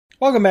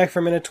Welcome back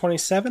for Minute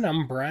 27.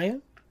 I'm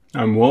Brian.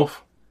 I'm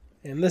Wolf.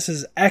 And this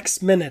is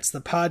X Minutes, the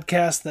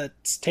podcast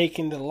that's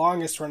taking the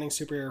longest running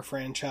superhero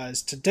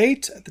franchise to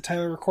date at the time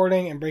of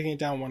recording and breaking it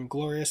down one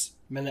glorious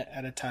minute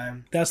at a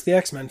time. That's the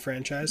X-Men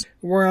franchise.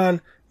 We're on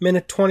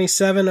Minute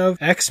 27 of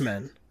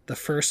X-Men, the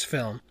first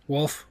film.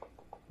 Wolf,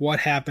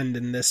 what happened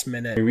in this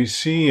minute? We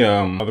see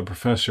the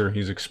professor,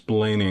 he's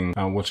explaining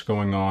what's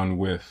going on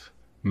with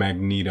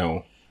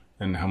Magneto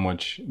and how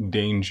much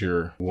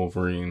danger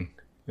Wolverine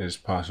is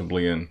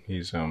possibly in.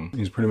 He's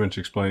pretty much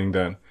explaining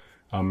that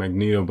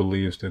Magneto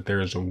believes that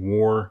there is a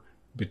war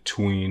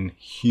between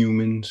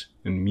humans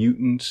and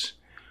mutants,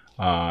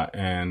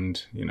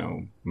 and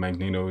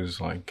Magneto is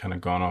like kind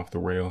of gone off the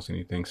rails, and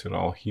he thinks that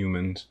all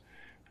humans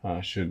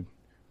should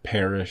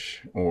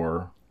perish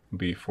or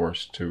be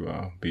forced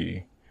to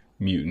be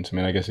mutants. I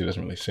mean, I guess he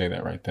doesn't really say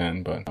that right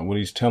then, but what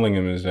he's telling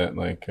him is that,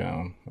 like,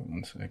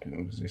 one second,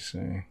 what does he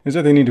say? Is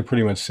that they need to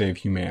pretty much save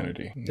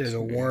humanity. There's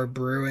a war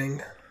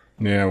brewing.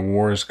 Yeah,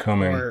 war is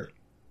coming.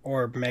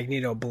 Or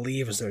Magneto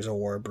believes there's a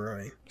war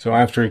brewing. So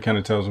after he kind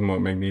of tells him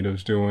what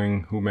Magneto's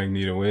doing, who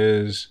Magneto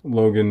is,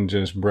 Logan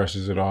just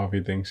brushes it off.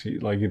 He thinks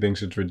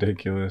it's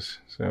ridiculous.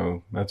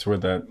 So that's where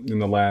that, in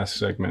the last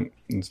segment,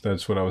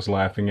 that's what I was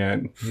laughing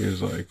at. He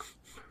was like,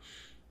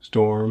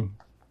 Storm,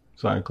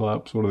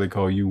 Cyclops, what do they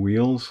call you,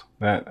 wheels?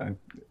 I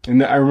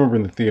remember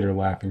in the theater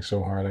laughing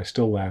so hard. I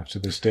still laugh to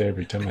this day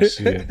every time I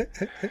see it.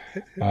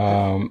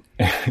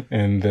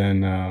 And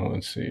then,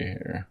 let's see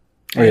here.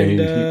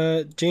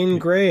 And Jean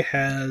Grey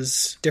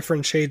has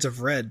different shades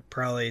of red,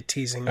 probably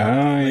teasing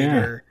up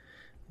later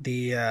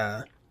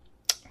the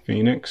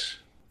Phoenix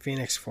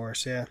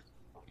Force, yeah.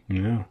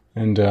 Yeah.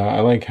 And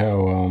I like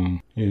how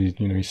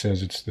he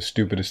says it's the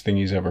stupidest thing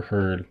he's ever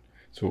heard.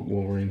 That's what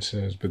Wolverine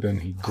says, but then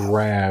he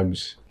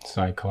grabs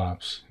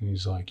Cyclops.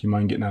 He's like, "You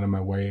mind getting out of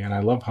my way?" And I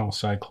love how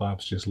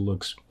Cyclops just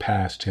looks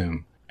past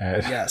him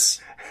at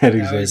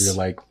Xavier,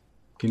 like,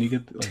 "Can you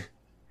get this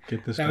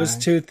That guy?" was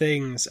two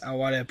things I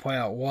wanted to point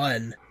out.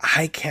 One,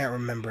 I can't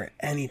remember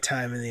any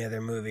time in the other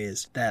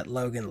movies that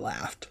Logan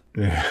laughed.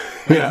 Yeah.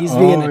 Like, he's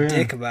being a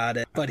dick about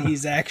it, but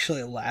he's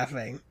actually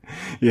laughing.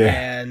 Yeah.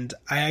 And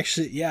I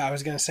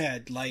was going to say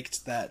I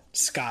liked that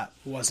Scott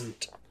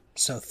wasn't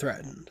so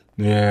threatened.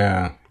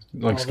 Yeah.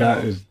 Like,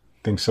 Scott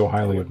thinks so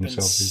highly of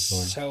himself. He's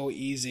like, so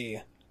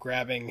easy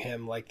grabbing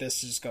him like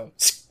this, just go.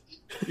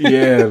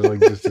 Yeah,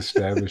 like just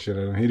establish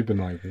it. He'd have been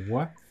like,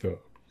 "What the?"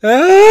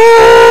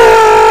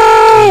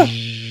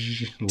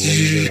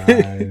 Laser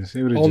eyes.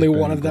 Only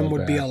one of them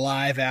would be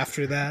alive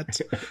after that,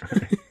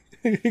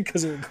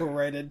 because it would go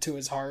right into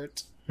his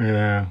heart.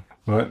 Yeah,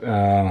 but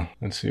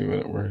let's see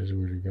where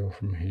to go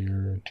from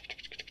here.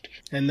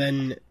 And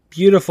then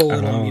beautiful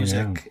little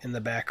music in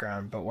the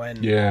background. But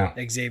when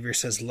Xavier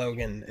says,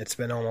 "Logan, it's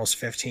been almost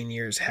 15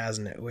 years,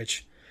 hasn't it?"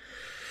 Which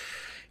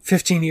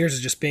 15 years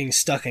of just being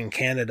stuck in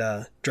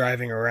Canada,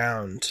 driving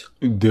around.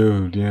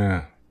 Dude,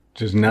 yeah.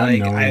 Just not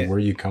knowing where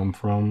you come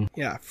from.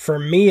 Yeah, for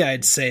me,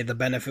 I'd say the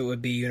benefit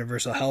would be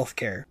universal health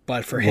care.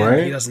 But for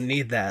him, he doesn't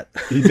need that.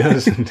 He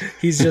doesn't.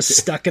 He's just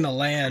stuck in a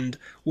land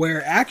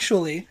where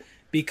actually,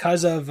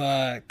 because of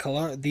the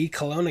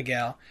Kelowna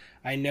gal,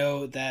 I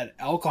know that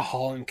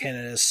alcohol in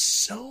Canada is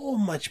so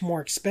much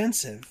more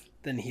expensive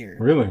than here.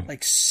 Really?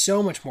 Like,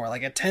 so much more.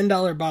 Like, a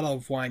 $10 bottle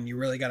of wine, you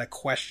really got to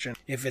question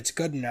if it's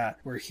good or not.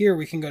 Where here,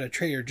 we can go to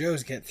Trader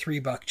Joe's, get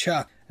 $3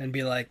 chuck, and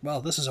be like, well,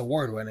 this is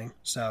award-winning,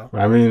 so...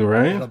 I mean,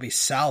 right? It'll be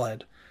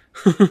solid.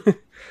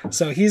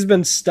 So he's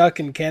been stuck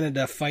in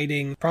Canada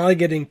fighting, probably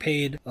getting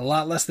paid a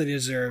lot less than he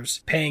deserves,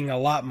 paying a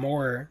lot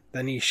more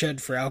than he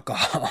should for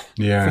alcohol.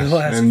 Yeah, for the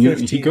last and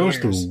 15 he goes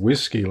years. through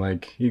whiskey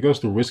like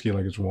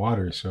it's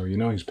water, so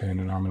he's paying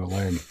an arm and a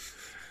leg.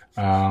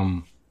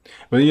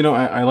 But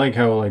I like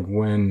how, like,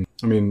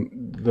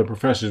 the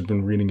professor's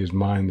been reading his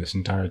mind this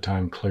entire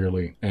time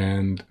clearly,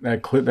 and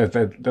that clip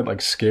that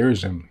like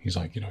scares him. He's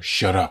like,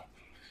 "Shut up.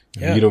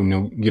 Yeah. You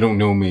don't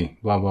know me,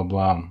 blah blah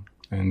blah."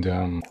 And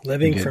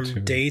living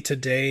from day to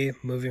day,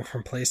 moving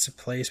from place to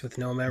place with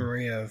no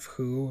memory of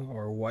who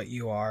or what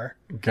you are.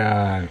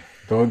 God,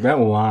 though, that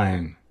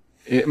line,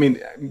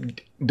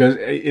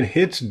 it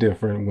hits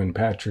different when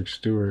Patrick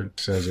Stewart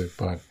says it,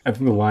 but I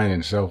think the line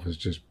itself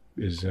is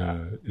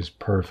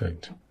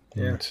perfect.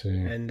 Yeah,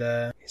 and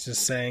he's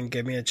just saying,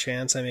 "Give me a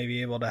chance, I may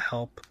be able to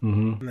help."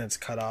 Mm-hmm. And that's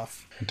cut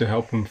off. To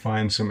help him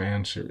find some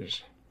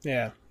answers.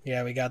 Yeah,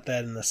 we got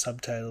that in the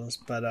subtitles,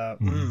 but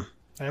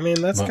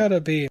that's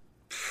gotta be.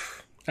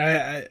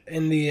 I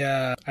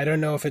don't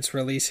know if it's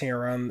releasing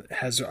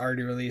has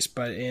already released,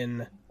 but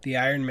in the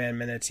Iron Man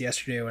minutes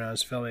yesterday when I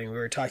was filming, we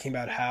were talking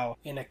about how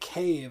in a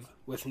cave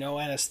with no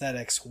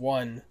anesthetics,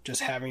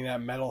 just having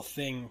that metal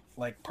thing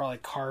like probably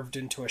carved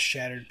into a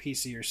shattered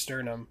piece of your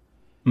sternum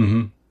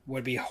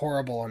would be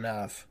horrible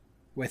enough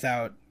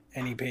without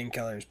any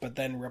painkillers, but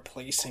then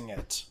replacing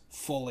it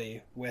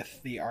fully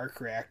with the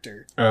arc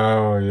reactor.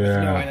 Oh, yeah.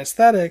 With no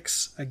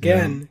anesthetics,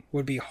 again,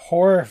 would be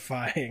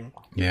horrifying.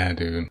 Yeah,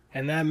 dude.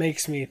 And that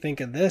makes me think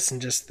of this and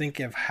just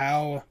think of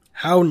how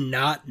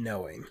not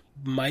knowing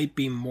might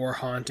be more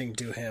haunting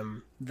to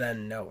him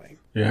than knowing.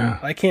 Yeah.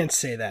 I can't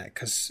say that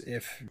because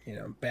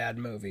bad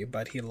movie,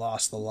 but he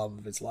lost the love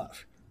of his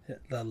life.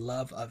 The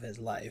love of his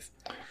life.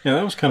 Yeah,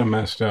 that was kind of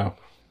messed up.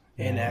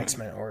 In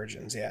X-Men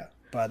Origins, yeah.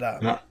 But,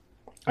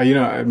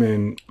 I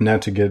mean,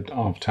 not to get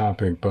off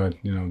topic, but,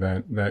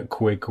 that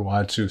Koi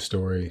Kawatsu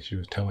story she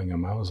was telling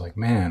him, I was like,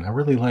 man, I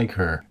really like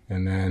her.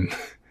 And then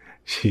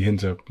she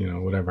ends up,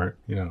 whatever,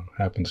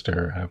 happens to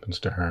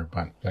her.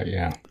 But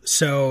yeah.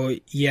 So,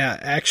 yeah,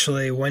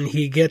 actually, when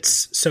he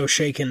gets so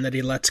shaken that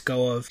he lets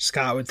go of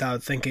Scott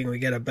without thinking, we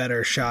get a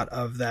better shot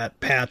of that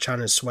patch on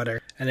his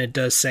sweater. And it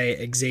does say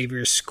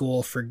Xavier's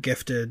School for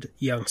Gifted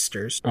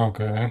Youngsters.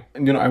 Okay.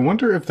 I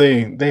wonder if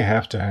they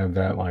have to have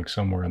that, like,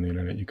 somewhere on the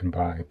internet you can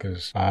buy,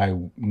 because I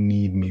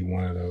need me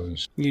one of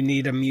those. You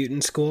need a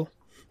mutant school?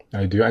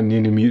 I do. I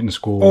need a mutant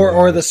school.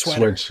 Or the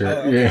sweater. Sweatshirt.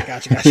 Oh, okay. Yeah.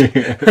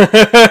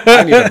 Gotcha.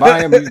 I need to buy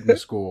a mutant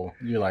school.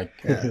 You're like,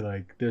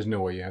 there's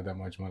no way you have that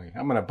much money.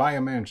 I'm going to buy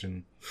a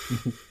mansion.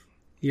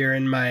 You're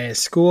in my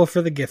school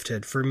for the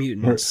gifted, for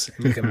mutants,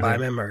 and you can buy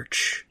my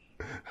merch.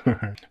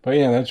 But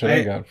yeah, that's what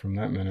I got from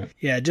that minute.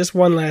 Yeah, just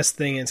one last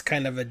thing. It's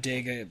kind of a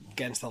dig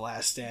against The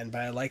Last Stand,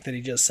 but I like that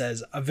he just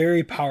says, a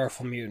very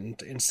powerful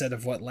mutant, instead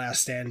of what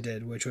Last Stand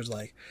did, which was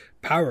like,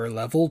 power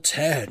level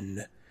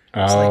 10.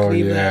 It's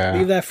leave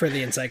that for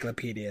the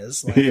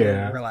encyclopedias.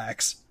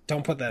 Relax.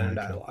 Don't put that in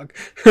dialogue.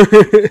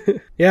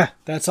 Yeah,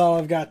 that's all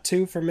I've got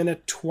too for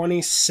minute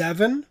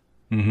 27.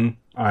 Mm-hmm.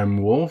 I'm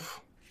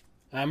Wolf.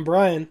 I'm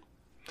Brian.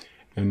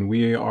 And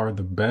we are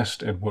the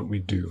best at what we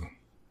do.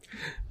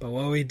 But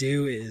what we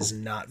do is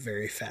not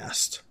very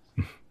fast.